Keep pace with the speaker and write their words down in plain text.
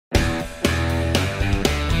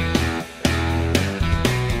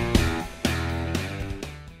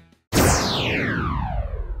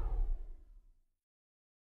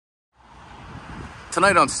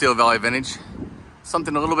Tonight on Steel Valley Vintage,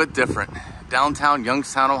 something a little bit different. Downtown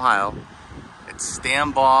Youngstown, Ohio. It's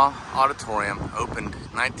Stambaugh Auditorium, opened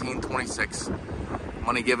 1926.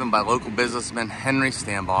 Money given by local businessman Henry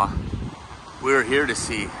Stambaugh. We're here to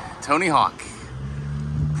see Tony Hawk,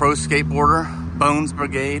 pro skateboarder, Bones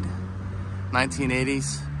Brigade,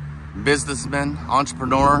 1980s, businessman,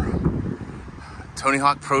 entrepreneur, Tony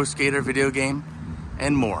Hawk pro skater video game,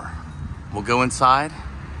 and more. We'll go inside,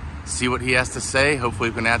 see what he has to say.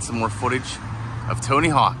 Hopefully we can add some more footage of Tony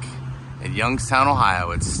Hawk in Youngstown,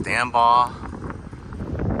 Ohio. It's Stambaugh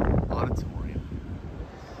Auditorium.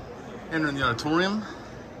 Entering the auditorium,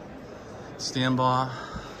 Stambaugh,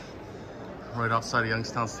 right outside of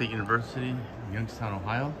Youngstown State University, Youngstown,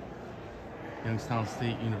 Ohio. Youngstown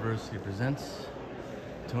State University presents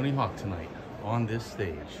Tony Hawk tonight on this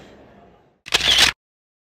stage.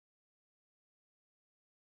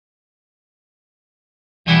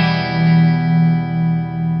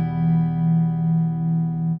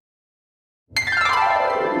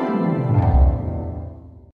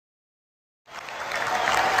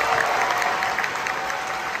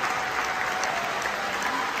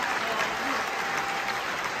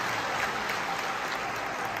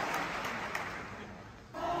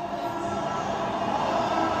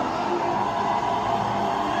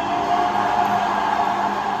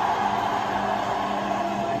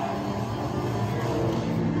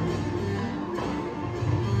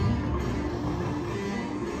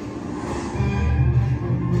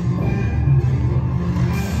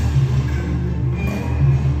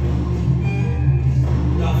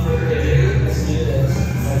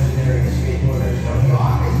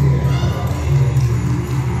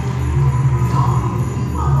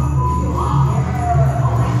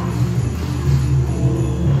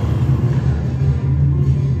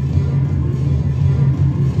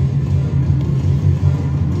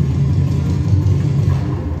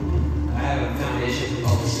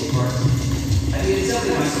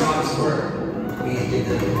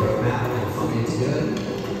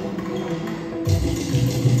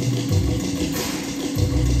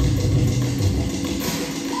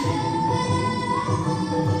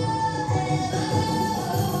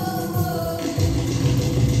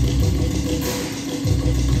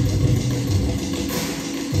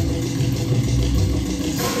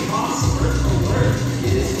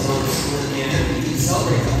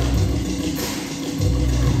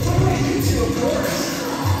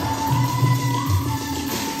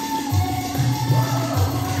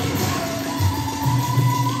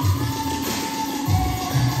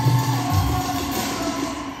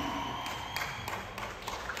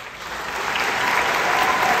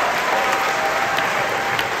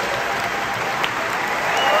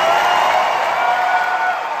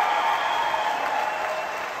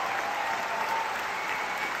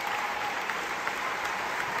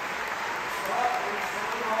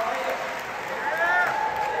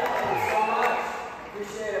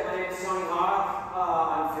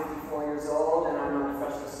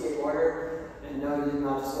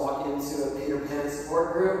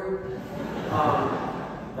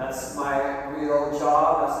 That's my real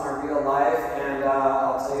job, that's my real life, and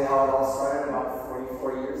I'll tell you how it all started about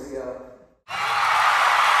 44 years ago.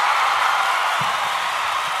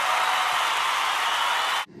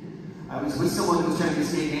 I was with someone who was trying to do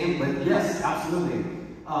skate game, but yes, absolutely.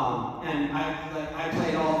 And I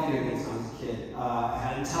played all video games when I was a kid. I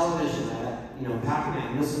had a television, I had,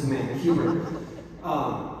 Pac-Man, Missile Command, Cuber.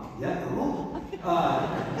 Yeah, I'm old.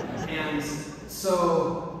 And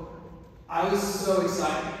so I was so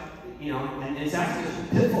excited, and it's actually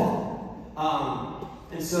a pitfall.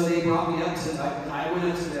 And so they brought me up to, I went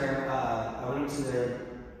up to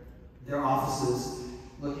their offices,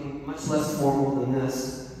 looking much less formal than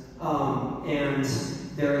this. And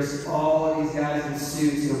there's all these guys in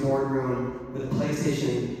suits in a boardroom with a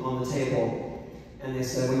PlayStation on the table. And they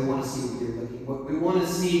said, we want to see what you're looking, we want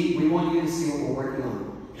you to see what we're working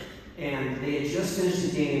on. And they had just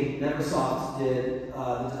finished a game, Neversoft did,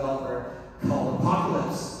 the developer, called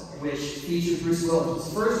Apocalypse, which featured Bruce Willis.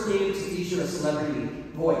 His first game to feature a celebrity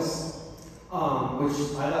voice, which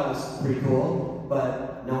I thought was pretty cool,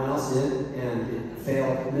 but no one else did, and it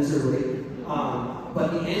failed miserably.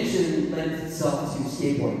 But the engine lends itself to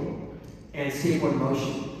skateboarding and skateboard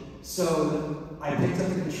motion. So I picked up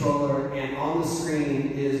the controller, and on the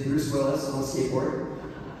screen is Bruce Willis on a skateboard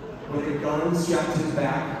with a gun strapped to his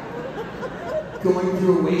back, going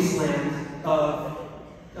through a wasteland of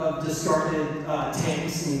discarded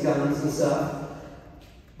tanks and guns and stuff.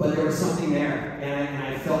 But there was something there, and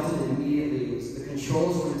I felt it immediately. The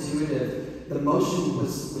controls were intuitive. The motion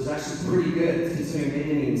was actually pretty good, considering they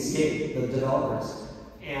didn't even skate, the developers.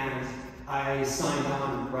 And I signed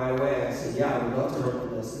on right away. I said, yeah, I would love to work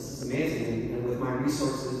with this. This is amazing. And with my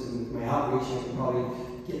resources and my outreach, I can probably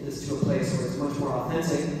get this to a place where it's much more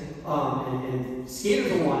authentic. And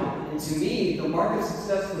skaters will want it. And to me, the market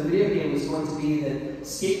success for the video game was going to be that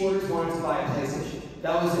skateboarders wanted to buy a PlayStation.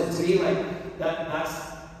 That was it. To me, like,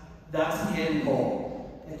 that's the end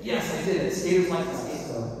goal. Like, yes, I did it. Skaters like to skate.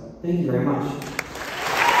 So thank you very much.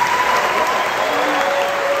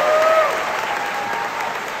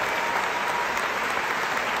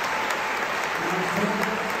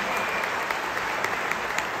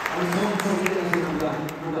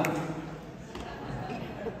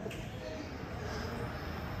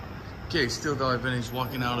 Okay, Steel Valley Vintage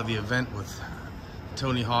walking out of the event with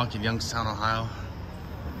Tony Hawk in Youngstown, Ohio.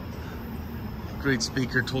 Great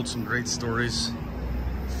speaker, told some great stories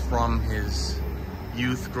from his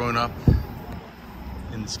youth growing up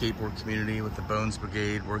in the skateboard community with the Bones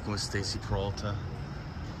Brigade, working with Stacy Peralta,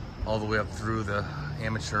 all the way up through the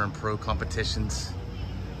amateur and pro competitions.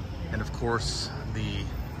 And of course, the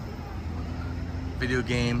video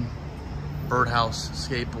game, Birdhouse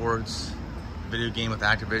Skateboards, video game with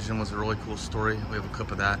Activision was a really cool story. We have a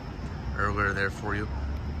clip of that earlier there for you.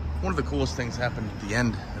 One of the coolest things happened at the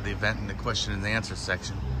end of the event in the question and answer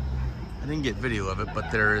section. I didn't get video of it, but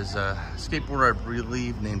there is a skateboarder, I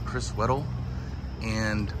believe, named Chris Weddle,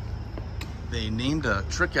 and they named a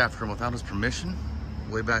trick after him without his permission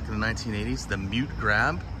way back in the 1980s, the mute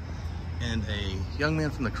grab. And a young man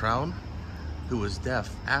from the crowd who was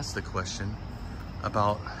deaf asked the question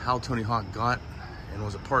about how Tony Hawk got and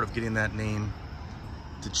was a part of getting that name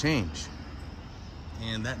to change.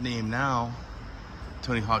 And that name now,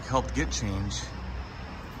 Tony Hawk helped get changed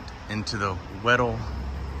into the Weddle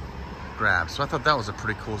grab. So I thought that was a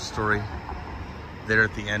pretty cool story there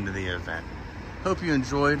at the end of the event. Hope you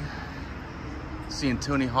enjoyed seeing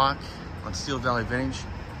Tony Hawk on Steel Valley Vintage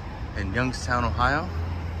in Youngstown, Ohio.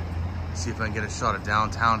 See if I can get a shot of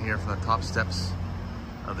downtown here from the top steps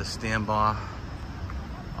of the Stambaugh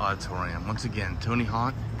Auditorium. Once again, Tony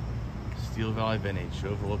Hawk, Steel Valley Vintage,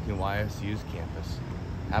 overlooking YSU's campus.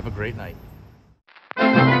 Have a great night.